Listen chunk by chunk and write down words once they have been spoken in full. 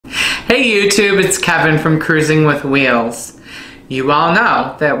Hey YouTube, it's Kevin from Cruising with Wheels. You all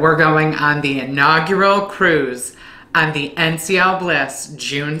know that we're going on the inaugural cruise on the NCL Bliss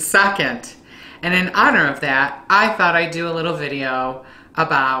June 2nd. And in honor of that, I thought I'd do a little video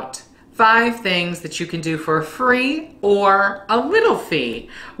about 5 things that you can do for free or a little fee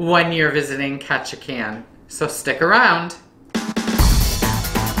when you're visiting Ketchikan. So stick around.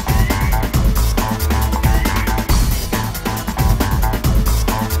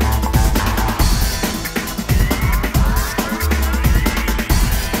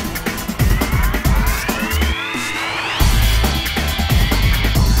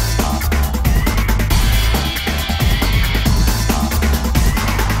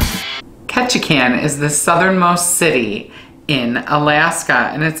 Ketchikan is the southernmost city in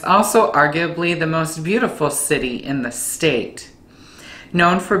Alaska, and it's also arguably the most beautiful city in the state.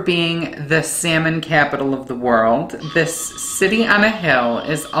 Known for being the salmon capital of the world, this city on a hill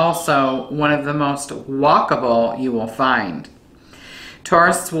is also one of the most walkable you will find.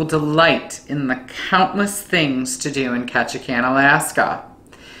 Tourists will delight in the countless things to do in Ketchikan, Alaska.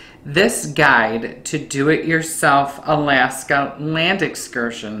 This guide to do-it-yourself Alaska land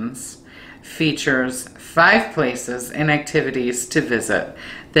excursions features 5 places and activities to visit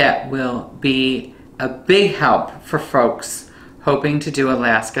that will be a big help for folks hoping to do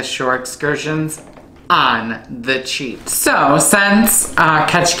Alaska shore excursions on the cheap. So since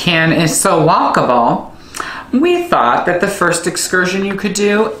Ketchikan is so walkable, we thought that the first excursion you could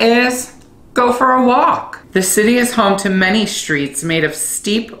do is go for a walk. The city is home to many streets made of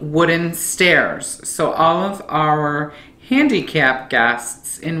steep wooden stairs, so all of our handicapped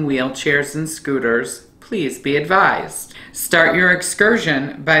guests in wheelchairs and scooters, please be advised. Start your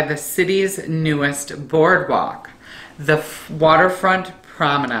excursion by the city's newest boardwalk, the Waterfront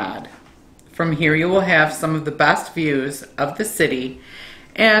Promenade. From here you will have some of the best views of the city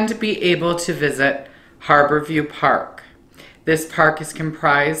and be able to visit Harborview Park. This park is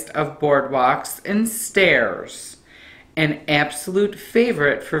comprised of boardwalks and stairs, an absolute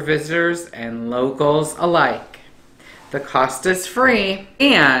favorite for visitors and locals alike. The cost is free,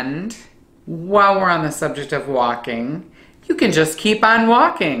 and while we're on the subject of walking, you can just keep on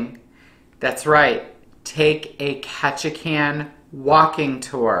walking. That's right, take a Ketchikan walking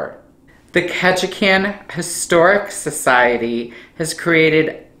tour. The Ketchikan Historic Society has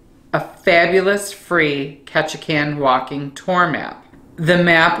created a fabulous free Ketchikan walking tour map. The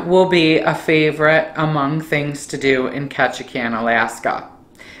map will be a favorite among things to do in Ketchikan, Alaska.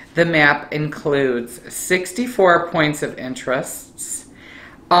 The map includes 64 points of interest,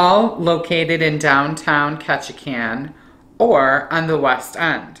 all located in downtown Ketchikan or on the West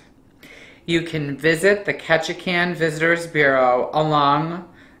End. You can visit the Ketchikan Visitors Bureau along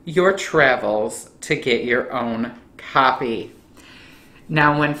your travels to get your own copy.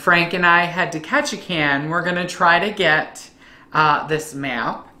 Now, when Frank and I head to Ketchikan, we're going to try to get this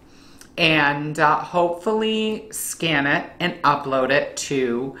map and hopefully scan it and upload it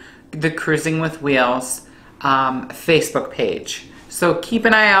to the Cruising with Wheels Facebook page. So keep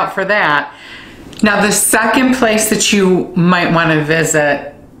an eye out for that. Now, the second place that you might want to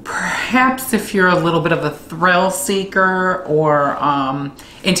visit, perhaps if you're a little bit of a thrill seeker or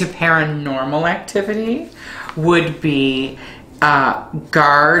into paranormal activity, would be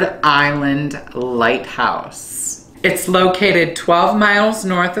Guard Island Lighthouse. It's located 12 miles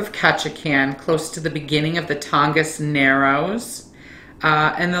north of Ketchikan, close to the beginning of the Tongass Narrows.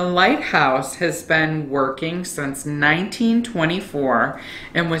 And the lighthouse has been working since 1924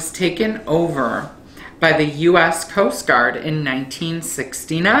 and was taken over by the U.S. Coast Guard in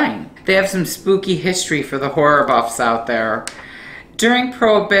 1969. They have some spooky history for the horror buffs out there. During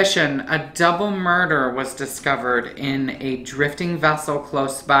Prohibition, a double murder was discovered in a drifting vessel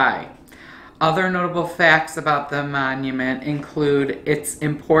close by. Other notable facts about the monument include its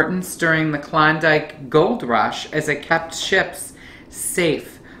importance during the Klondike Gold Rush, as it kept ships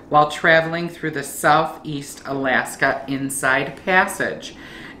safe while traveling through the Southeast Alaska Inside Passage.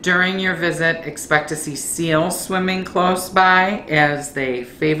 During your visit, expect to see seals swimming close by as they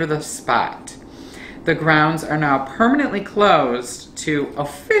favor the spot. The grounds are now permanently closed to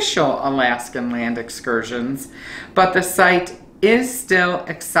official Alaskan land excursions, but the site is still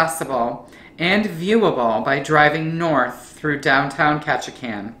accessible and viewable by driving north through downtown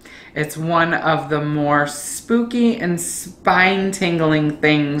Ketchikan. It's one of the more spooky and spine-tingling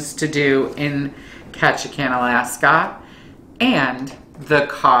things to do in Ketchikan, Alaska, and the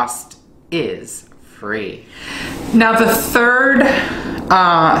cost is free. Now, the third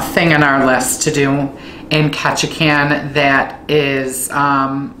thing on our list to do in Ketchikan that is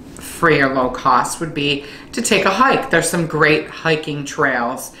free or low cost would be to take a hike. There's some great hiking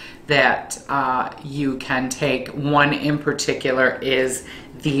trails that you can take. One in particular is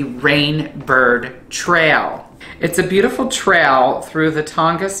the Rainbird Trail. It's a beautiful trail through the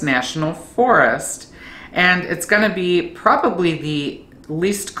Tongass National Forest, and it's going to be probably the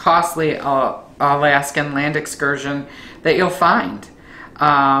least costly Alaskan land excursion that you'll find.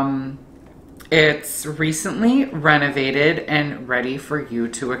 It's recently renovated and ready for you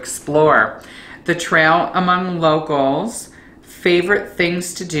to explore. The trail among locals' favorite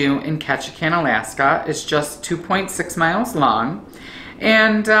things to do in Ketchikan, Alaska is just 2.6 miles long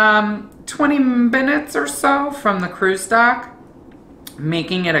and 20 minutes or so from the cruise dock,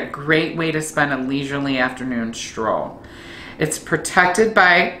 making it a great way to spend a leisurely afternoon stroll. It's protected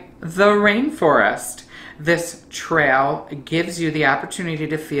by the rainforest. This trail gives you the opportunity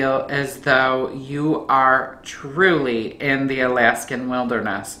to feel as though you are truly in the Alaskan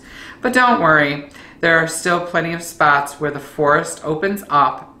wilderness. But don't worry, there are still plenty of spots where the forest opens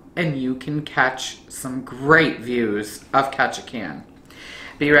up and you can catch some great views of Ketchikan.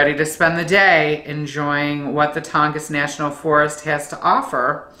 Be ready to spend the day enjoying what the Tongass National Forest has to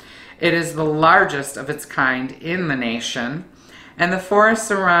offer. It is the largest of its kind in the nation, and the forest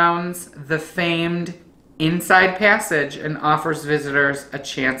surrounds the famed Inside Passage and offers visitors a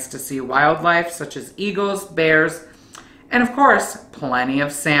chance to see wildlife such as eagles, bears, and of course, plenty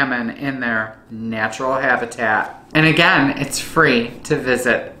of salmon in their natural habitat. And again, it's free to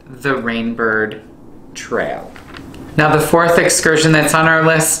visit the Rainbird Trail. Now, the fourth excursion that's on our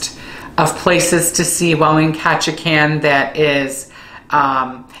list of places to see while in Ketchikan that is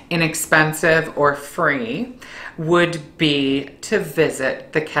inexpensive or free would be to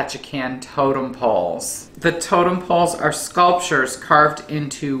visit the Ketchikan totem poles. The totem poles are sculptures carved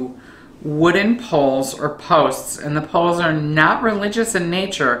into wooden poles or posts, and the poles are not religious in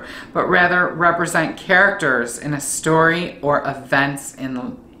nature, but rather represent characters in a story or events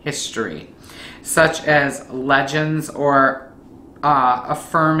in history, such as legends or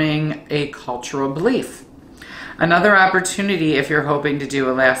affirming a cultural belief. Another opportunity if you're hoping to do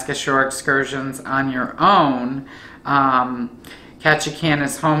Alaska shore excursions on your own, Ketchikan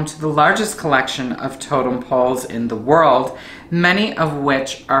is home to the largest collection of totem poles in the world, many of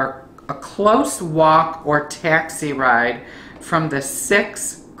which are a close walk or taxi ride from the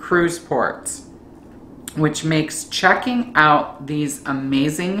 6 cruise ports, which makes checking out these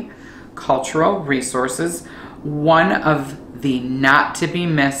amazing cultural resources one of the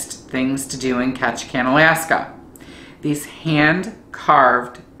not-to-be-missed things to do in Ketchikan, Alaska. These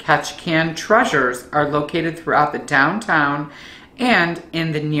hand-carved Ketchikan treasures are located throughout the downtown and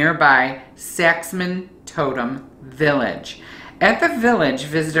in the nearby Saxman Totem Village. At the village,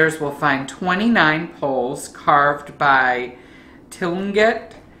 visitors will find 29 poles carved by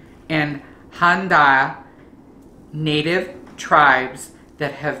Tlingit and Handa native tribes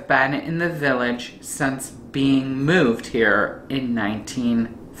that have been in the village since being moved here in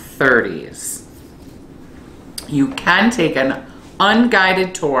 1930s. You can take an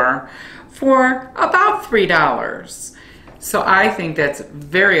unguided tour for about $3. So I think that's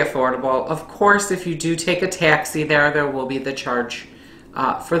very affordable. Of course, if you do take a taxi there will be the charge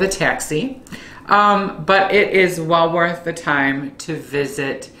for the taxi. But it is well worth the time to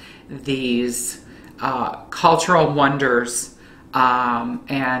visit these cultural wonders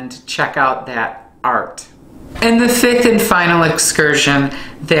and check out that art. And the fifth and final excursion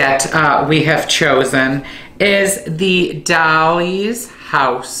that we have chosen is the Dolly's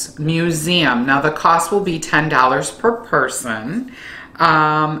House Museum. Now the cost will be $10 per person.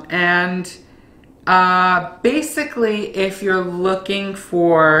 Basically, if you're looking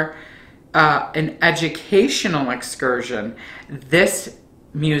for an educational excursion, this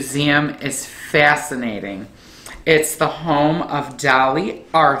museum is fascinating. It's the home of Dolly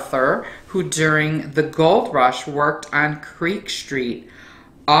Arthur, who during the gold rush worked on Creek Street,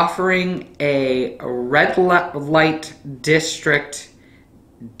 offering a red light district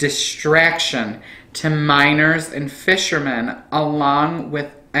distraction to miners and fishermen, along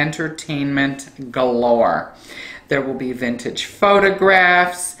with entertainment galore. There will be vintage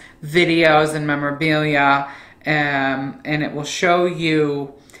photographs, videos, and memorabilia, and it will show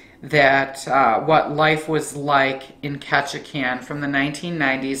you that what life was like in Ketchikan from the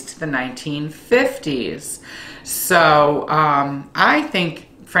 1990s to the 1950s. So I think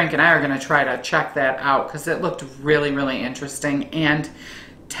Frank and I are going to try to check that out because it looked really, really interesting. And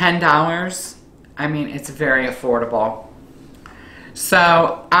 $10, I mean, it's very affordable.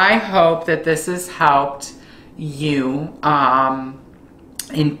 So I hope that this has helped you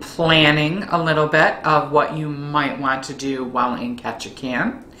in planning a little bit of what you might want to do while in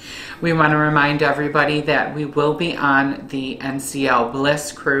Ketchikan. We want to remind everybody that we will be on the NCL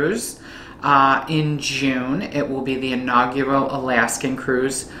Bliss cruise in June. It will be the inaugural Alaskan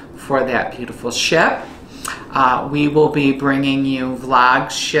cruise for that beautiful ship. We will be bringing you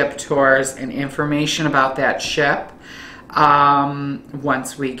vlogs, ship tours, and information about that ship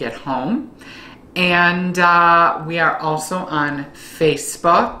once we get home. And we are also on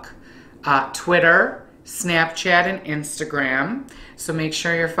Facebook, Twitter, Snapchat, and Instagram. So make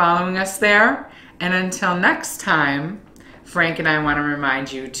sure you're following us there. And until next time, Frank and I want to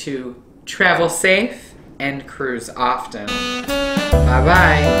remind you to travel safe and cruise often.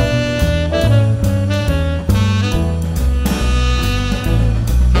 Bye-bye.